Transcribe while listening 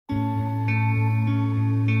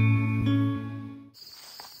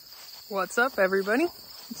What's up, everybody?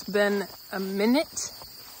 It's been a minute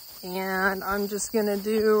and I'm just gonna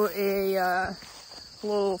do a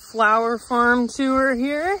little flower farm tour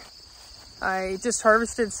here. I just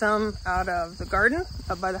harvested some out of the garden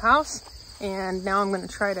up by the house, and now I'm gonna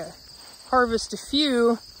try to harvest a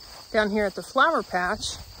few down here at the flower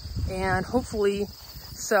patch and hopefully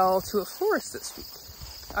sell to a florist this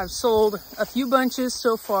week. I've sold a few bunches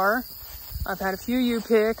so far. I've had a few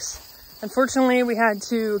U-picks. Unfortunately, we had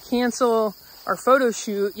to cancel our photo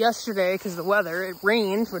shoot yesterday because of the weather. It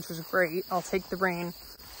rained, which was great. I'll take the rain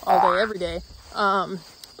all day, every day.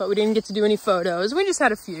 But we didn't get to do any photos. We just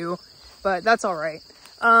had a few, but that's all right.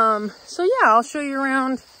 So yeah, I'll show you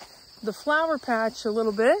around the flower patch a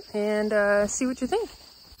little bit and see what you think.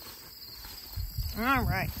 All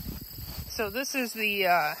right. So this is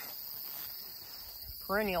the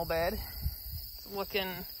perennial bed. It's looking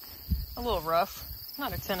a little rough.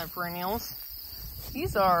 Not a ton of perennials.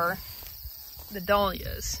 These are the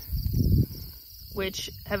dahlias, which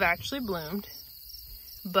have actually bloomed,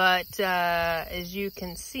 but as you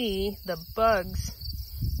can see, the bugs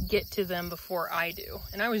get to them before I do.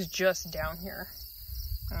 And I was just down here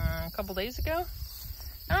a couple days ago.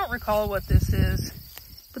 I don't recall what this is,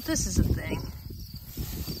 but this is a thing.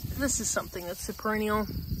 This is something that's a perennial.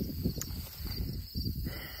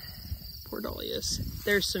 Poor dahlias.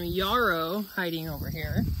 There's some yarrow hiding over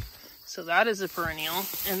here. So that is a perennial.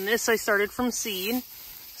 And this I started from seed.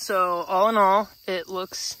 So all in all, it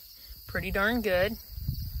looks pretty darn good.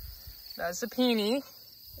 That's a peony.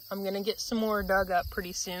 I'm gonna get some more dug up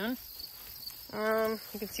pretty soon. You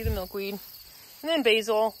can see the milkweed. And then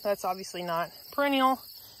basil, that's obviously not perennial,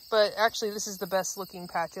 but actually this is the best looking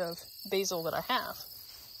patch of basil that I have.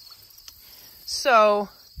 So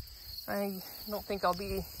I don't think I'll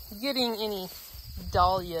be getting any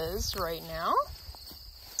dahlias right now.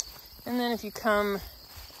 And then if you come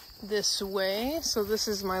this way, so this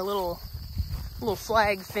is my little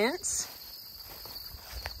flag fence,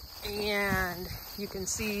 and you can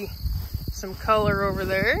see some color over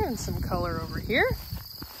there and some color over here.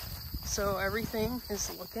 So everything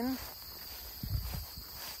is looking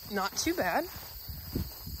not too bad.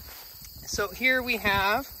 So here we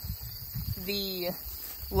have the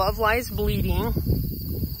Love Lies Bleeding.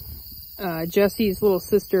 Jesse's little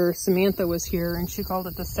sister Samantha was here and she called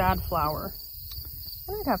it the sad flower.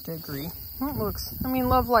 And I'd have to agree. It looks, I mean,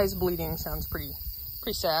 Love Lies Bleeding sounds pretty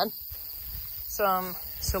sad. Some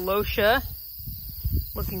celosia,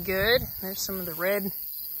 looking good. There's some of the red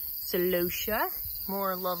celosia.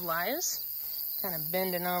 More Love Lies, kind of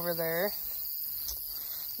bending over there.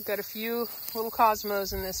 We've got a few little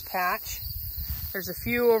cosmos in this patch. There's a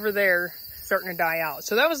few over there starting to die out.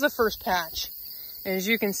 So that was the first patch. And as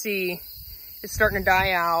you can see, it's starting to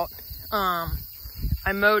die out.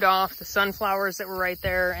 I mowed off the sunflowers that were right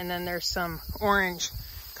there, and then there's some orange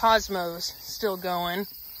cosmos still going.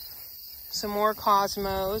 Some more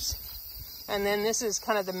cosmos. And then this is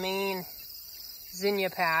kind of the main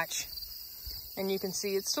zinnia patch. And you can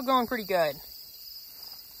see it's still going pretty good.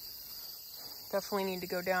 Definitely need to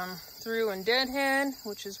go down through and deadhead,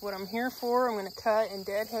 which is what I'm here for. I'm going to cut and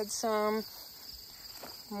deadhead some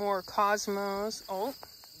more cosmos. Oh,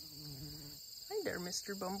 hi there,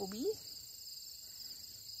 Mr. Bumblebee.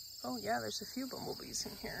 Oh yeah, there's a few bumblebees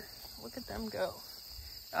in here. Look at them go.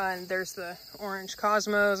 And there's the orange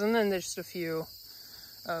cosmos, and then there's just a few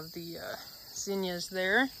of the zinnias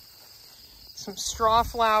there. Some straw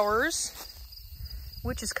flowers,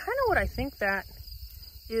 which is kind of what I think that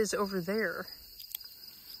is over there.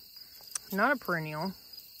 Not a perennial,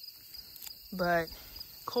 but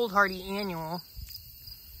cold hardy annual.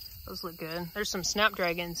 Those look good. There's some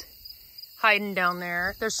snapdragons hiding down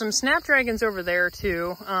there. There's some snapdragons over there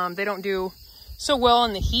too. They don't do so well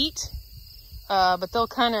in the heat, but they'll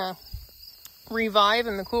kind of revive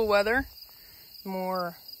in the cool weather.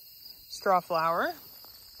 More straw flower.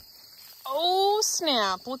 Oh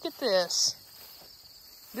snap, look at this.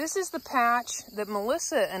 This is the patch that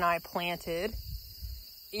Melissa and I planted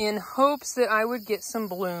in hopes that I would get some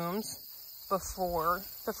blooms before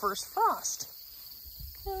the first frost.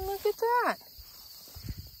 And look at that.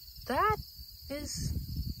 That is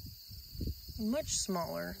much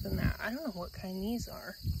smaller than that. I don't know what kind these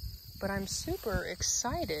are, but I'm super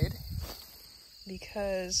excited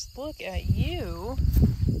because look at you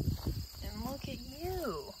and look at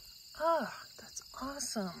you. Ah, that's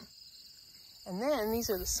awesome. And then these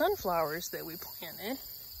are the sunflowers that we planted.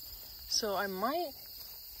 So I might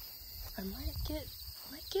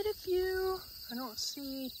get a few. I don't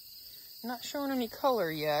see, not showing any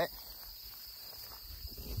color yet.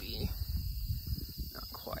 Maybe not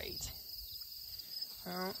quite.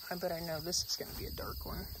 Oh, I bet I know this is going to be a dark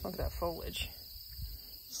one. Look at that foliage.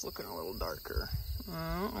 It's looking a little darker.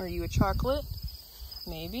 Are you a chocolate?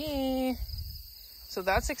 Maybe. So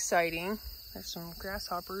that's exciting. There's some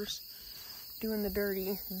grasshoppers doing the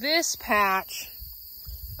dirty. This patch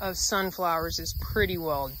of sunflowers is pretty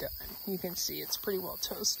well done. You can see it's pretty well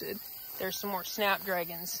toasted. There's some more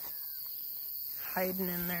snapdragons hiding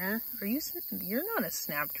in there. You're not a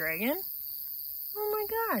snapdragon. Oh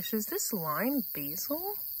my gosh, is this lime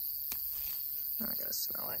basil? Oh, I gotta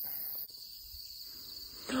smell it.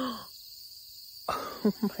 Oh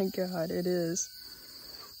my god, it is.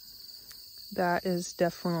 That is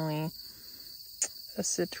definitely a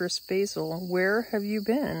citrus basil. Where have you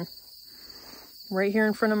been? Right here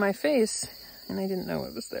in front of my face, and I didn't know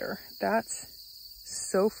it was there. That's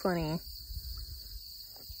so funny.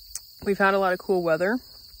 We've had a lot of cool weather,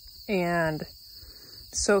 and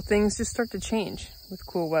so things just start to change with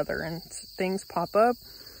cool weather, and things pop up.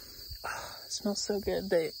 Oh, it smells so good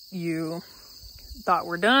that you thought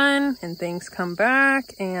we're done, and things come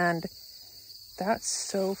back, and that's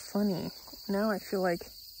so funny. Now I feel like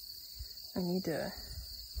I need to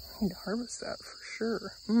harvest that for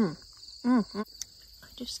sure. I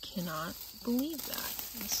just cannot believe that.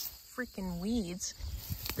 These freaking weeds,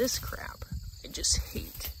 this crap, I just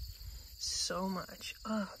hate so much.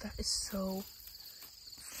 Oh, that is so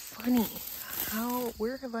funny.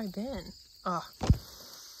 Where have I been?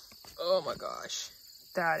 Oh my gosh.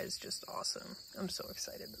 That is just awesome. I'm so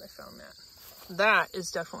excited that I found that. That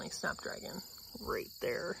is definitely snapdragon right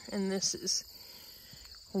there. And this is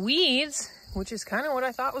weeds, which is kind of what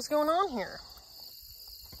I thought was going on here.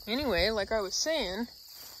 Anyway, like I was saying,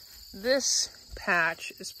 this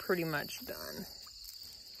patch is pretty much done.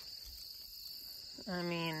 I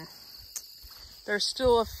mean, there's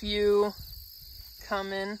still a few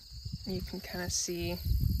coming. You can kind of see,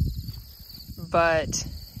 but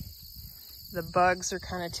the bugs are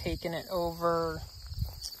kind of taking it over.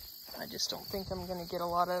 I just don't think I'm going to get a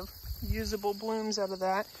lot of usable blooms out of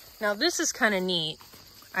that. Now, this is kind of neat.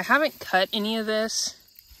 I haven't cut any of this.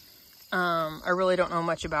 I really don't know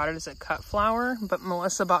much about it as a cut flower, but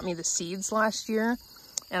Melissa bought me the seeds last year,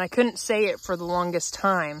 and I couldn't say it for the longest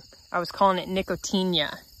time. I was calling it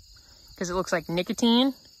Nicotinia because it looks like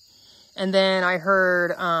nicotine. And then I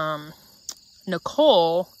heard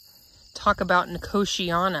Nicole talk about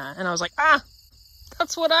Nicotiana, and I was like,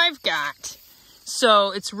 that's what I've got.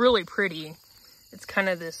 So it's really pretty. It's kind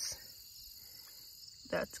of this,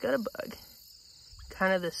 that's got a bug,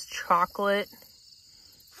 kind of this chocolate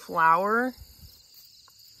flower.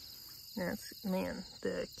 Man,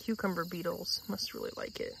 the cucumber beetles must really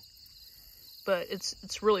like it. But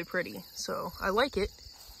it's really pretty, so I like it,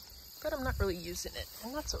 but I'm not really using it,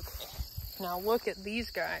 and that's okay. Now look at these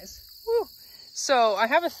guys. Woo! So I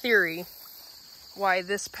have a theory why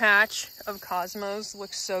this patch of cosmos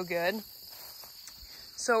looks so good.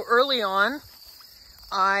 So early on,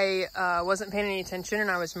 I wasn't paying any attention, and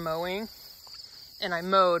I was mowing, and I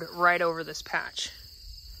mowed right over this patch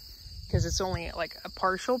because it's only like a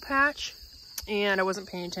partial patch, and I wasn't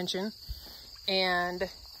paying attention. And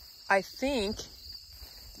I think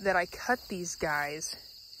that I cut these guys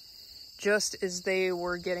just as they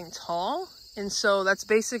were getting tall, and so that's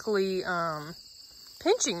basically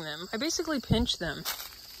pinching them. I basically pinch them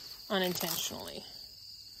unintentionally.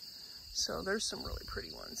 So there's some really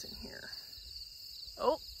pretty ones in here.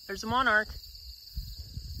 Oh, there's a monarch.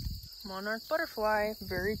 Monarch butterfly,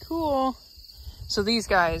 very cool. So these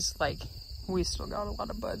guys, like, we still got a lot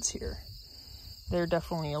of buds here. They're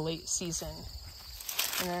definitely a late season.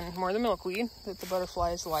 And then more of the milkweed that the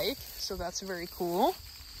butterflies like, so that's very cool.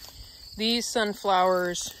 These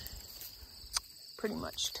sunflowers, pretty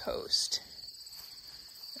much toast.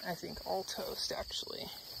 I think all toast,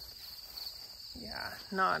 actually. Yeah,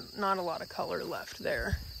 not a lot of color left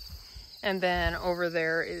there. And then over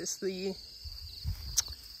there is the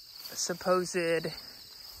supposed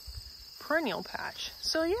perennial patch.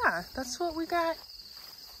 So yeah, that's what we got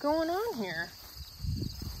going on here.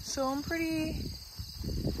 So I'm pretty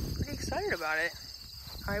excited about it.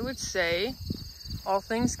 I would say, all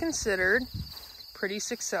things considered, pretty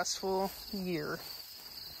successful year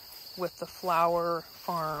with the flower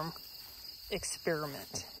farm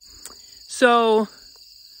experiment. So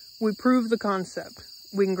we proved the concept.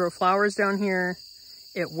 We can grow flowers down here.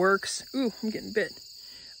 It works. Ooh, I'm getting bit.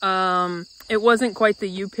 It wasn't quite the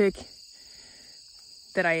U-pick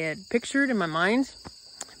that I had pictured in my mind,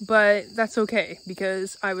 but that's okay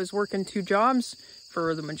because I was working 2 jobs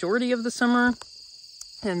for the majority of the summer,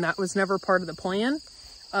 and that was never part of the plan.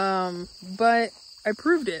 But I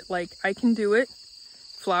proved it. Like, I can do it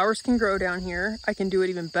flowers can grow down here. I can do it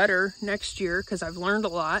even better next year because I've learned a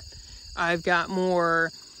lot. I've got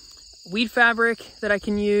more weed fabric that I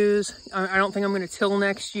can use. I don't think I'm going to till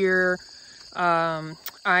next year.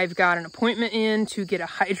 I've got an appointment in to get a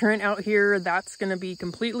hydrant out here. That's going to be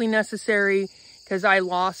completely necessary because I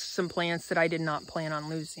lost some plants that I did not plan on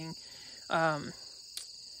losing.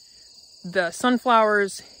 The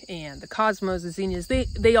sunflowers and the cosmos, the zinnias,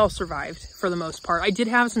 they all survived for the most part. I did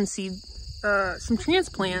have some some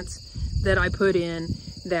transplants that I put in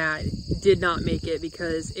that did not make it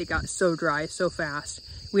because it got so dry so fast.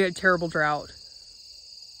 We had terrible drought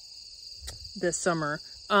this summer.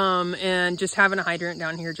 And just having a hydrant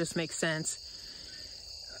down here just makes sense.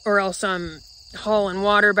 Or else I'm hauling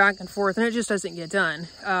water back and forth and it just doesn't get done.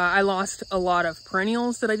 I lost a lot of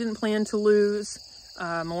perennials that I didn't plan to lose.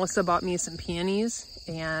 Melissa bought me some peonies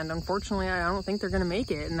and unfortunately I don't think they're gonna make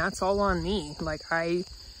it, and that's all on me. Like, I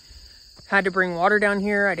had to bring water down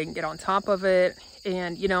here. I didn't get on top of it.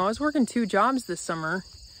 And you know, I was working 2 jobs this summer,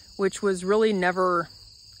 which was really never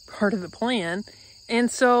part of the plan. And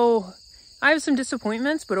so I have some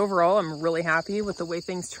disappointments, but overall I'm really happy with the way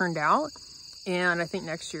things turned out. And I think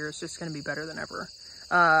next year is just gonna be better than ever.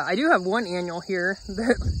 I do have one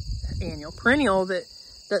perennial that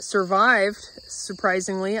survived,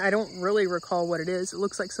 surprisingly. I don't really recall what it is. It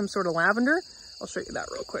looks like some sort of lavender. I'll show you that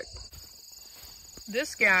real quick.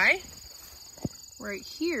 This guy right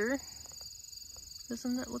here,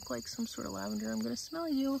 doesn't that look like some sort of lavender? I'm gonna smell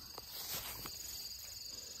you.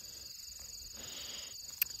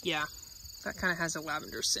 Yeah, that kind of has a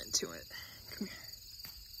lavender scent to it. Come here.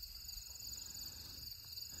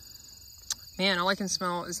 Man, all I can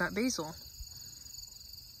smell is that basil.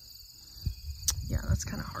 Yeah, that's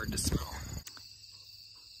kind of hard to smell.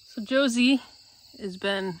 So Josie has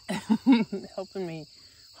been helping me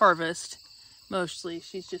harvest mostly.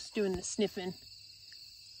 She's just doing the sniffing.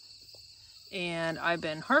 And I've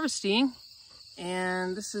been harvesting,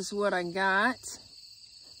 and this is what I got.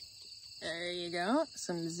 There you go.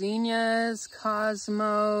 Some zinnias,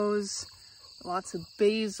 cosmos, lots of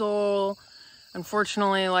basil.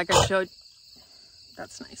 Unfortunately, like I showed,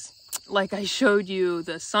 that's nice. Like I showed you,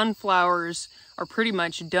 the sunflowers are pretty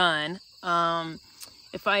much done.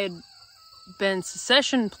 If I had been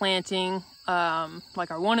succession planting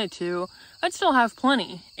like I wanted to, I'd still have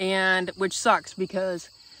plenty, and which sucks because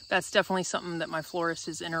that's definitely something that my florist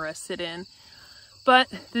is interested in. But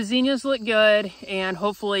the zinnias look good, and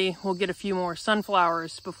hopefully we'll get a few more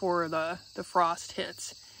sunflowers before the frost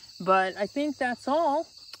hits. But I think that's all.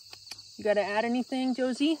 You got to add anything,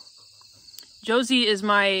 Josie? Josie is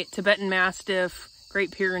my Tibetan Mastiff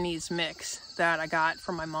Great Pyrenees mix that I got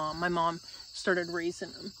from my mom. My mom started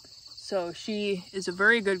raising them. So she is a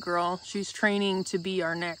very good girl. She's training to be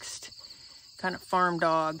our next kind of farm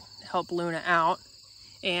dog, help Luna out.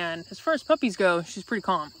 And as far as puppies go, she's pretty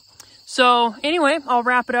calm. So anyway, I'll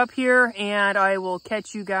wrap it up here and I will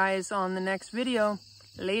catch you guys on the next video.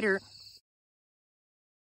 Later.